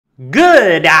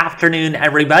Good afternoon,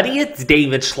 everybody. It's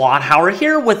David Schlotthauer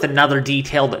here with another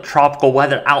detailed tropical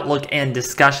weather outlook and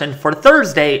discussion for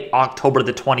Thursday, October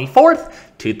the 24th,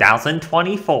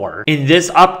 2024. In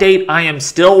this update, I am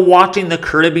still watching the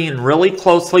Caribbean really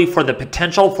closely for the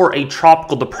potential for a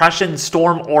tropical depression,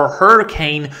 storm, or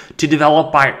hurricane to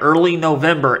develop by early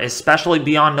November, especially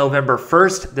beyond November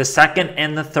 1st, the 2nd,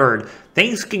 and the 3rd.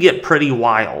 Things could get pretty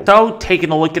wild. So,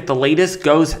 taking a look at the latest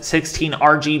GOES 16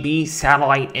 RGB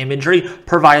satellite imagery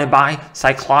provided by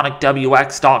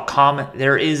cyclonicwx.com,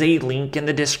 there is a link in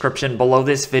the description below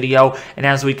this video. And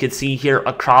as we can see here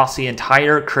across the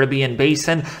entire Caribbean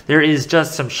basin, there is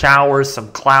just some showers,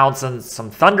 some clouds, and some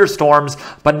thunderstorms,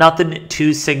 but nothing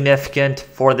too significant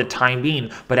for the time being.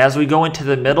 But as we go into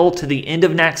the middle to the end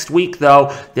of next week,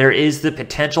 though, there is the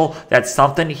potential that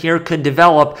something here could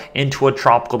develop into a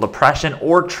tropical depression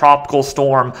or tropical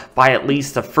storm by at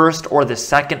least the 1st or the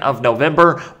 2nd of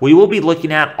November. We will be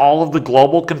looking at all of the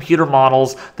global computer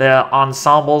models, the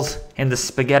ensembles, and the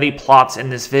spaghetti plots in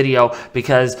this video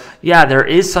because, yeah, there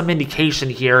is some indication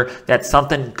here that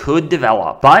something could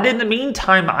develop. But in the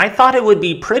meantime, I thought it would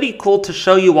be pretty cool to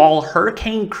show you all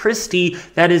Hurricane Kristy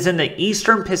that is in the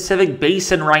Eastern Pacific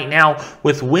Basin right now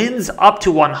with winds up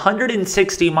to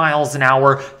 160 miles an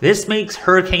hour. This makes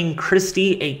Hurricane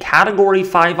Kristy a Category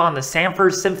 5 on the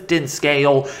Sanford-Simpson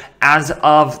scale as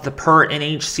of the per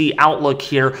NHC outlook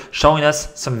here, showing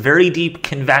us some very deep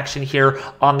convection here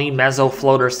on the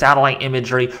mesofloater satellite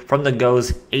imagery from the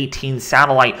GOES 18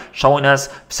 satellite, showing us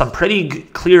some pretty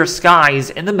clear skies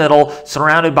in the middle,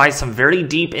 surrounded by some very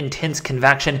deep, intense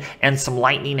convection and some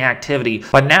lightning activity.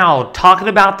 But now, talking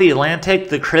about the Atlantic,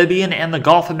 the Caribbean, and the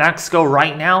Gulf of Mexico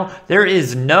right now, there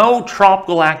is no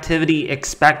tropical activity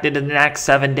expected in the next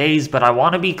 7 days, but I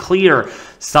want to be clear,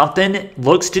 something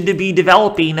looks to be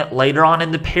developing later on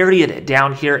in the period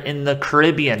down here in the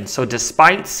Caribbean. So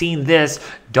despite seeing this,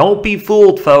 don't be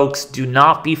fooled, folks. Do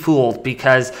not be fooled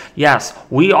because, yes,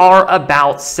 we are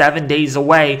about 7 days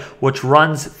away, which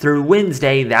runs through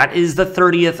Wednesday. That is the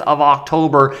 30th of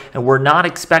October, and we're not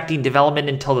expecting development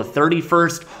until the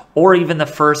 31st or even the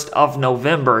 1st of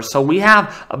November. So we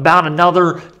have about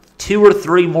another 2 or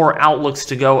 3 more outlooks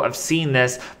to go of seeing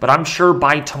this, but I'm sure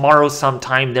by tomorrow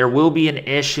sometime there will be an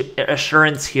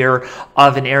assurance here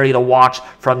of an area to watch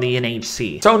from the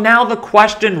NHC. So now the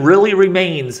question really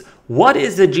remains, what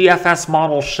is the GFS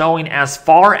model showing as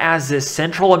far as this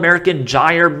Central American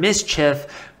gyre mischief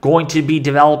going to be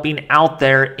developing out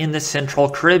there in the Central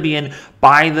Caribbean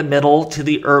by the middle to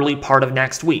the early part of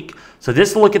next week? So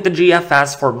this look at the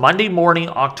GFS for Monday morning,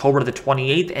 October the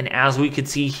 28th, and as we can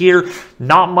see here,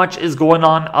 not much is going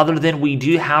on other than we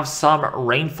do have some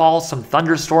rainfall, some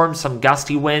thunderstorms, some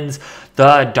gusty winds.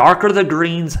 The darker the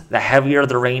greens, the heavier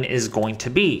the rain is going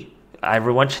to be.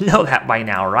 Everyone should know that by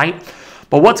now, right?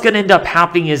 But what's going to end up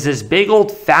happening is this big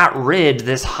old fat ridge,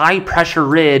 this high pressure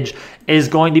ridge, is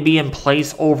going to be in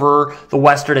place over the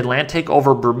Western Atlantic,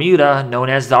 over Bermuda, known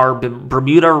as our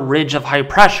Bermuda Ridge of High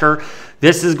Pressure.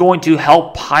 This is going to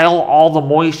help pile all the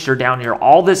moisture down here,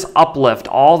 all this uplift,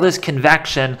 all this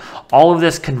convection, all of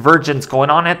this convergence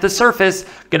going on at the surface,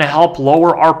 going to help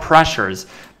lower our pressures.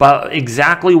 But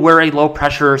exactly where a low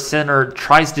pressure center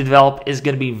tries to develop is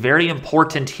going to be very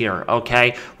important here,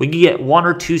 okay? We can get 1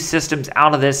 or 2 systems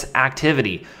out of this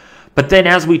activity. But then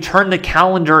as we turn the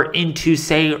calendar into,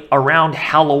 say, around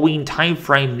Halloween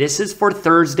timeframe, this is for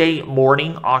Thursday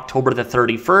morning, October the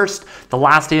 31st, the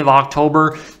last day of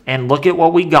October, and look at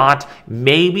what we got.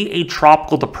 Maybe a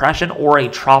tropical depression or a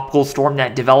tropical storm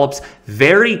that develops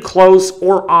very close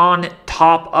or on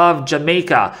top of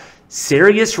Jamaica.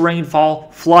 Serious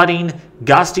rainfall, flooding,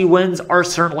 gusty winds are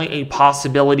certainly a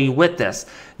possibility with this.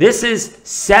 This is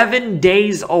 7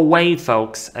 days away,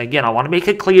 folks. Again, I want to make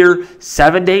it clear,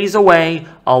 7 days away.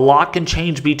 A lot can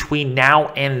change between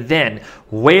now and then.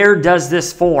 Where does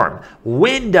this form?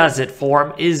 When does it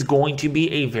form is going to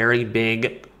be a very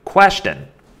big question.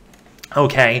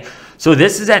 Okay, so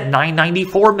this is at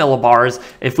 994 millibars.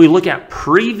 If we look at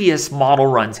previous model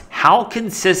runs, how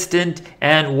consistent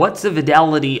and what's the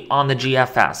fidelity on the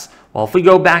GFS? Well, if we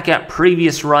go back at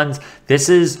previous runs, this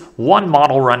is 1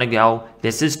 model run ago,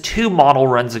 this is 2 model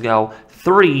runs ago,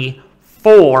 3,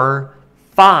 4,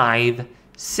 5,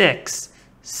 6,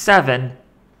 7,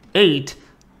 8,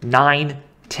 9,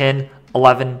 10,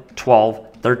 11, 12,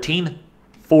 13,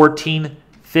 14,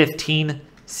 15,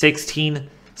 16,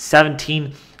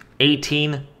 17,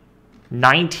 18,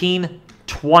 19,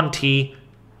 20,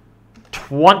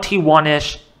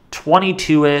 21-ish,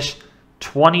 22-ish,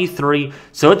 23.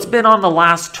 So it's been on the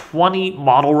last 20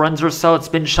 model runs or so. It's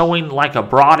been showing like a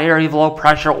broad area of low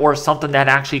pressure or something that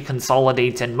actually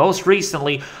consolidates. And most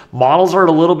recently, models are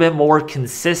a little bit more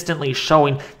consistently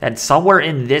showing that somewhere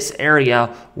in this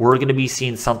area, we're going to be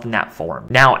seeing something that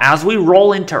formed. Now, as we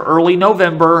roll into early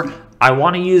November, I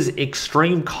want to use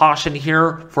extreme caution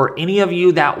here for any of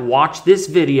you that watch this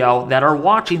video, that are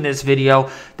watching this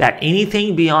video, that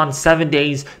anything beyond 7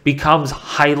 days becomes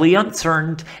highly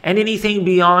uncertain, and anything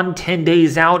beyond 10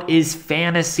 days out is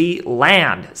fantasy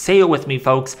land. Say it with me,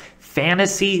 folks.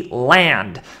 Fantasy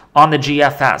land on the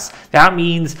GFS. That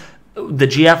means the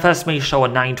GFS may show a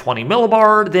 920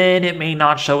 millibar, then it may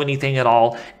not show anything at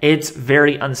all. It's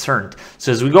very uncertain.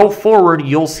 So as we go forward,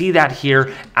 you'll see that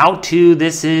here out to,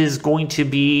 this is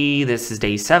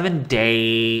day 7,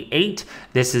 day 8,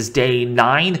 this is day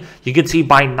 9. You can see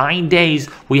by 9 days,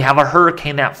 we have a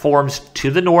hurricane that forms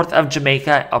to the north of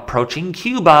Jamaica approaching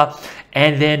Cuba.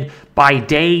 And then by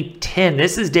day 10,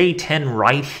 this is day 10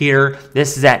 right here.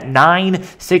 This is at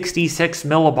 966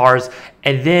 millibars.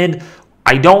 And then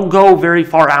I don't go very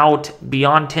far out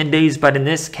beyond 10 days, but in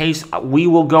this case, we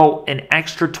will go an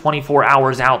extra 24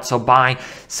 hours out. So by,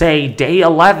 say, day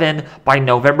 11, by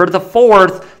November the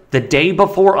 4th, the day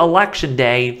before Election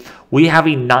Day, we have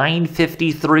a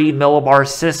 953 millibar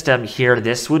system here.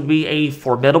 This would be a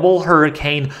formidable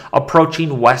hurricane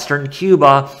approaching western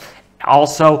Cuba,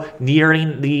 also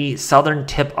nearing the southern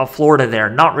tip of Florida there.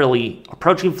 Not really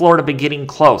approaching Florida, but getting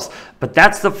close. But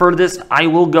that's the furthest I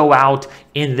will go out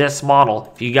in this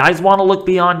model. If you guys want to look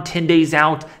beyond 10 days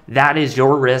out, that is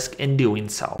your risk in doing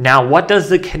so. Now, what does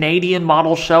the Canadian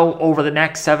model show over the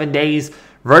next 7 days?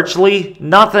 Virtually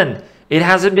nothing. It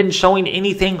hasn't been showing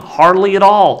anything hardly at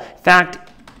all. In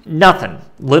fact, nothing.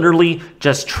 Literally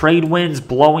just trade winds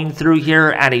blowing through here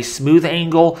at a smooth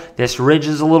angle. This ridge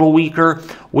is a little weaker.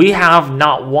 We have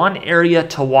not one area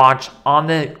to watch on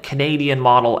the Canadian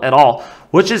model at all,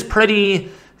 which is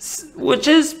pretty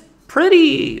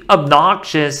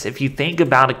obnoxious if you think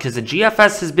about it, because the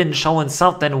GFS has been showing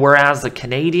something, whereas the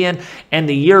Canadian and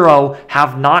the Euro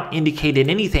have not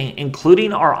indicated anything,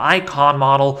 including our icon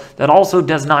model that also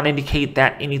does not indicate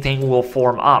that anything will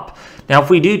form up. Now,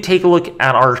 if we do take a look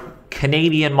at our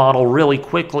Canadian model really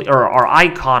quickly, or our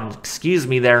icon, excuse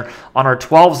me, there on our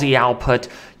 12Z output,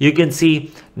 you can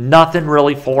see nothing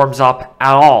really forms up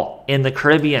at all in the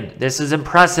Caribbean. This is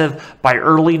impressive. By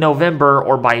early November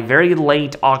or by very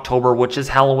late October, which is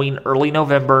Halloween, early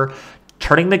November,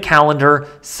 turning the calendar,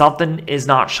 something is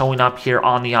not showing up here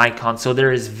on the icon. So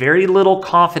there is very little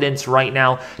confidence right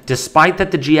now, despite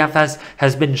that the GFS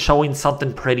has been showing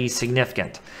something pretty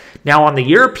significant. Now on the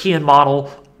European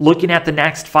model, looking at the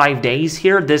next 5 days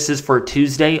here, this is for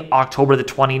Tuesday, October the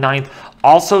 29th,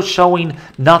 also showing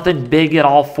nothing big at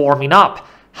all forming up.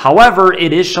 However,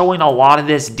 it is showing a lot of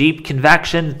this deep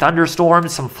convection,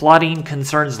 thunderstorms, some flooding,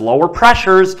 concerns lower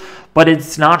pressures, but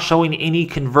it's not showing any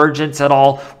convergence at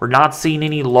all. We're not seeing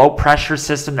any low pressure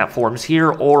system that forms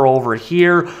here or over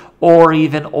here or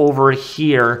even over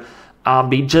here,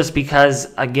 just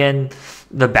because, again,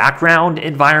 the background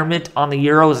environment on the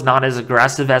Euro is not as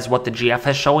aggressive as what the GF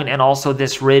is showing, and also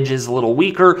this ridge is a little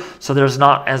weaker, so there's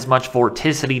not as much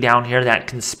vorticity down here that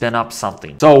can spin up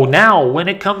something. So now, when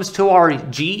it comes to our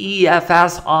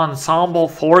GEFS ensemble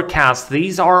forecast,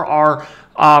 these are our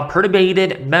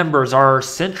perturbated members, our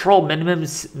central minimum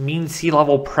mean sea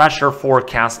level pressure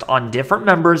forecast on different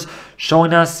members,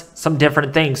 showing us some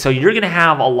different things. So you're going to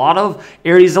have a lot of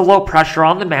areas of low pressure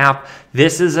on the map.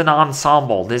 This is an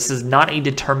ensemble. This is not a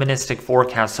deterministic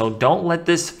forecast. So don't let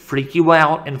this freak you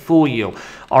out and fool you.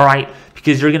 All right,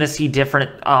 because you're going to see different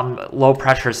low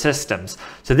pressure systems.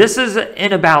 So this is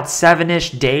in about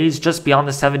 7-ish days, just beyond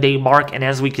the 7-day mark. And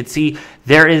as we could see,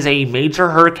 there is a major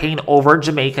hurricane over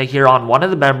Jamaica here on one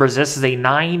of the members. This is a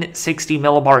 960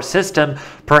 millibar system,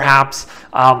 perhaps.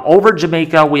 Over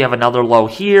Jamaica, we have another low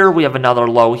here. We have another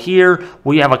low here.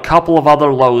 We have a couple of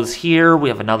other lows here. We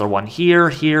have another one here,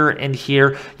 here, and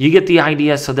here. You get the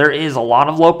idea. So there is a lot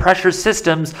of low pressure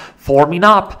systems forming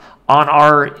up on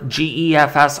our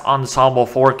GEFS ensemble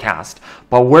forecast.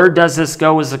 But where does this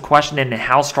go is the question, and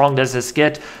how strong does this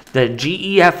get? The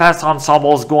GEFS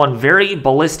ensemble is going very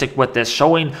ballistic with this,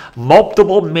 showing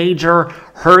multiple major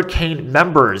hurricane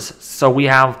members. So we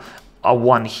have a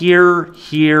one here,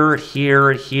 here,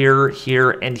 here, here, here,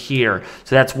 and here.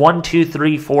 So that's 1, 2,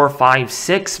 3, 4, 5,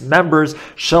 6 members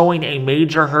showing a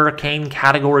major hurricane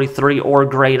category 3 or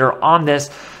greater on this.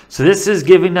 So this is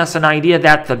giving us an idea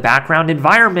that the background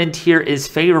environment here is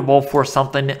favorable for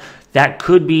something that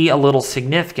could be a little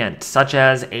significant, such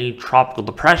as a tropical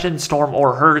depression, storm,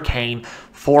 or hurricane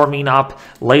forming up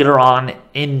later on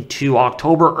into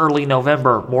October, early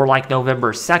November, more like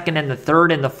November 2nd and the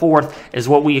 3rd and the 4th is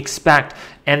what we expect.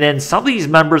 And then some of these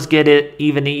members get it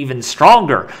even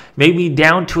stronger, maybe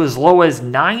down to as low as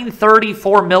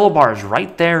 934 millibars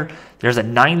right there. There's a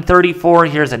 934,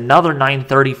 here's another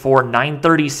 934,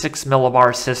 936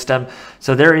 millibar system.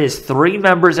 So there is 3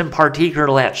 members in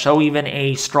particular that show even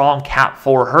a strong Cat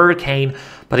 4 hurricane.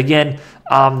 But again,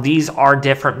 these are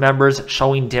different members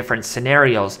showing different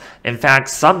scenarios. In fact,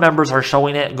 some members are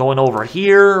showing it going over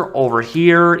here,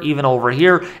 even over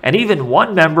here. And even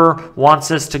one member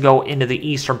wants us to go into the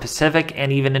Eastern Pacific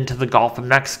and even into the Gulf of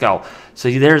Mexico.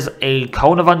 So there's a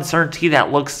cone of uncertainty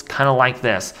that looks kind of like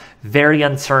this. Very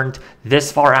uncertain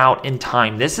this far out in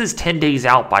time. This is 10 days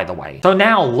out, by the way. So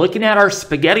now looking at our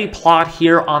spaghetti plot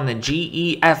here on the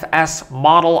GEFS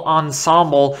model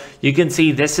ensemble, you can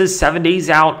see this is 7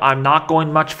 days out. I'm not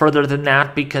going much further than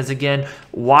that because again,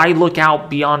 why look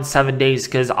out beyond 7 days?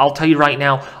 Because I'll tell you right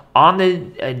now, on the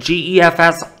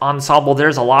GEFS ensemble,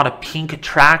 there's a lot of pink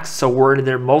tracks. So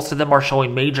most of them are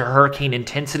showing major hurricane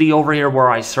intensity over here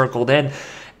where I circled in.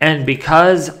 And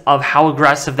because of how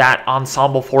aggressive that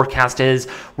ensemble forecast is,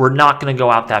 we're not going to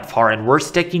go out that far. And we're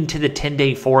sticking to the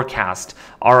 10-day forecast,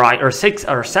 all right, or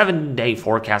 7-day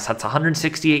forecast. That's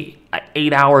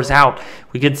 168 hours out.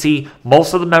 We can see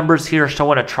most of the members here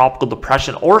showing a tropical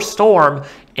depression or storm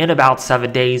in about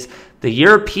 7 days. The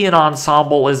European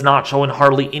ensemble is not showing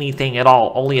hardly anything at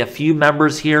all. Only a few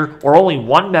members here, or only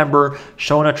one member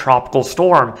showing a tropical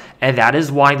storm. And that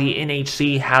is why the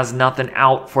NHC has nothing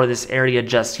out for this area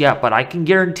just yet. But I can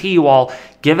guarantee you all,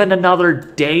 given another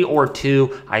day or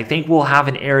two, I think we'll have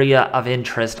an area of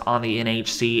interest on the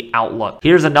NHC outlook.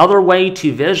 Here's another way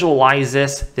to visualize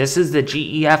this. This is the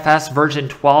GEFS version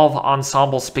 12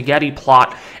 ensemble spaghetti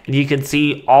plot. And you can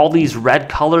see all these red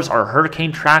colors are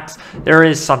hurricane tracks. There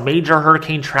is some major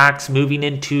hurricane tracks moving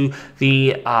into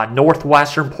the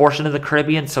northwestern portion of the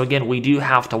Caribbean. So again, we do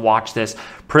have to watch this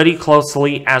pretty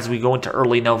closely as we go into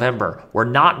early November. We're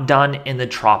not done in the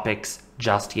tropics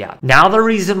just yet. Now, the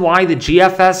reason why the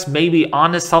GFS may be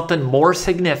onto something more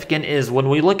significant is when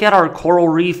we look at our coral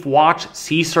reef watch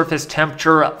sea surface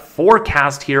temperature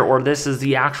forecast here, or this is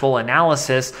the actual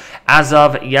analysis as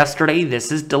of yesterday.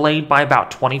 This is delayed by about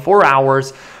 24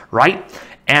 hours, right?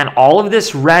 And all of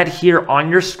this red here on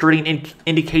your screen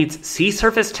indicates sea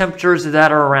surface temperatures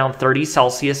that are around 30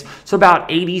 Celsius, so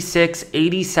about 86,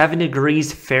 87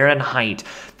 degrees Fahrenheit.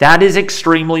 That is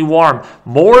extremely warm,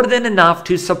 more than enough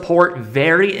to support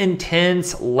very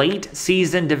intense late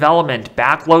season development,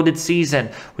 backloaded season.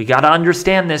 We got to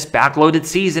understand this, backloaded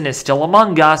season is still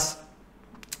among us.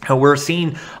 And we're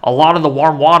seeing a lot of the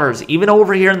warm waters, even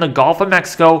over here in the Gulf of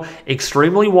Mexico,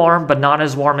 extremely warm, but not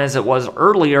as warm as it was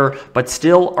earlier, but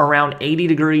still around 80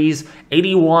 degrees,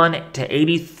 81 to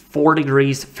 84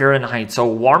 degrees Fahrenheit. So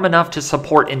warm enough to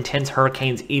support intense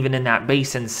hurricanes even in that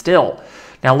basin still.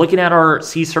 Now, looking at our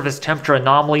sea surface temperature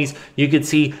anomalies, you can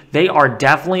see they are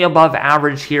definitely above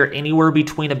average here, anywhere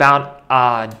between about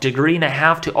 1.5 degrees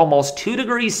to almost 2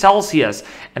 degrees Celsius.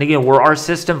 And again, where our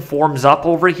system forms up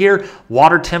over here,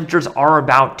 water temperatures are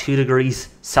about 2 degrees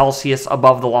Celsius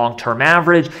above the long-term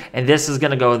average. And this is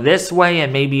going to go this way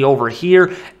and maybe over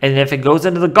here. And if it goes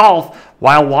into the Gulf,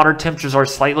 while water temperatures are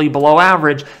slightly below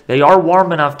average, they are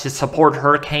warm enough to support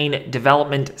hurricane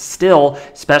development still,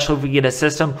 especially if we get a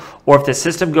system, or if the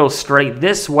system goes straight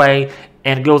this way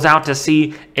and goes out to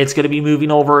sea, it's going to be moving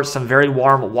over some very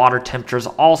warm water temperatures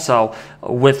also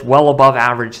with well above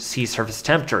average sea surface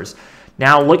temperatures.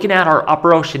 Now, looking at our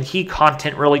upper ocean heat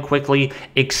content really quickly,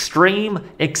 extreme,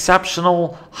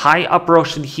 exceptional, high upper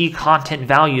ocean heat content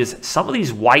values. Some of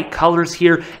these white colors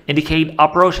here indicate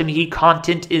upper ocean heat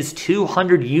content is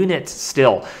 200 units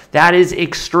still. That is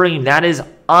extreme. That is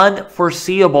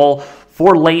unforeseeable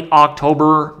for late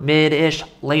October, mid-ish,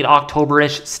 late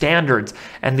October-ish standards.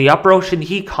 And the upper ocean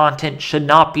heat content should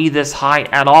not be this high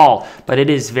at all, but it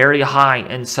is very high.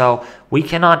 And so we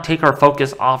cannot take our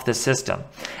focus off the system.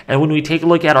 And when we take a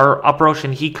look at our upper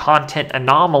ocean heat content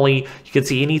anomaly, you can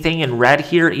see anything in red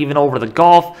here, even over the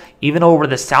Gulf, even over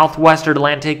the southwestern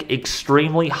Atlantic,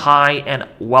 extremely high and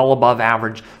well above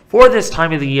average for this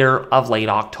time of the year of late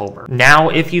October. Now,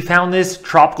 if you found this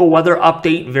tropical weather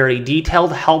update very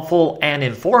detailed, helpful, and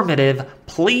informative,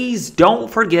 please don't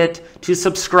forget to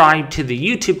subscribe to the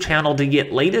YouTube channel to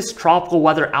get latest tropical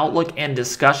weather outlook and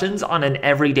discussions on an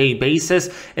everyday basis.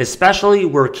 Especially,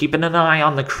 we're keeping an eye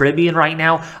on the Caribbean right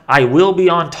now. I will be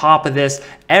on top of this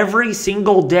every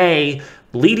single day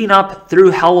leading up through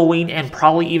Halloween and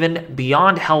probably even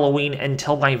beyond Halloween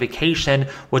until my vacation,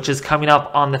 which is coming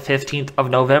up on the 15th of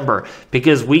November,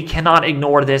 because we cannot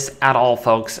ignore this at all,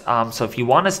 folks. So if you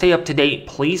want to stay up to date,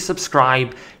 please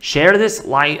subscribe, share this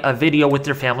video with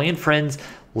your family and friends,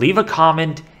 leave a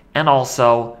comment, and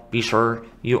also be sure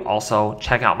you also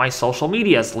check out my social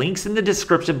medias. Links in the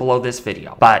description below this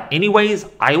video. But anyways,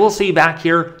 I will see you back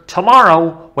here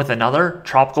tomorrow with another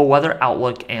tropical weather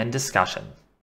outlook and discussion.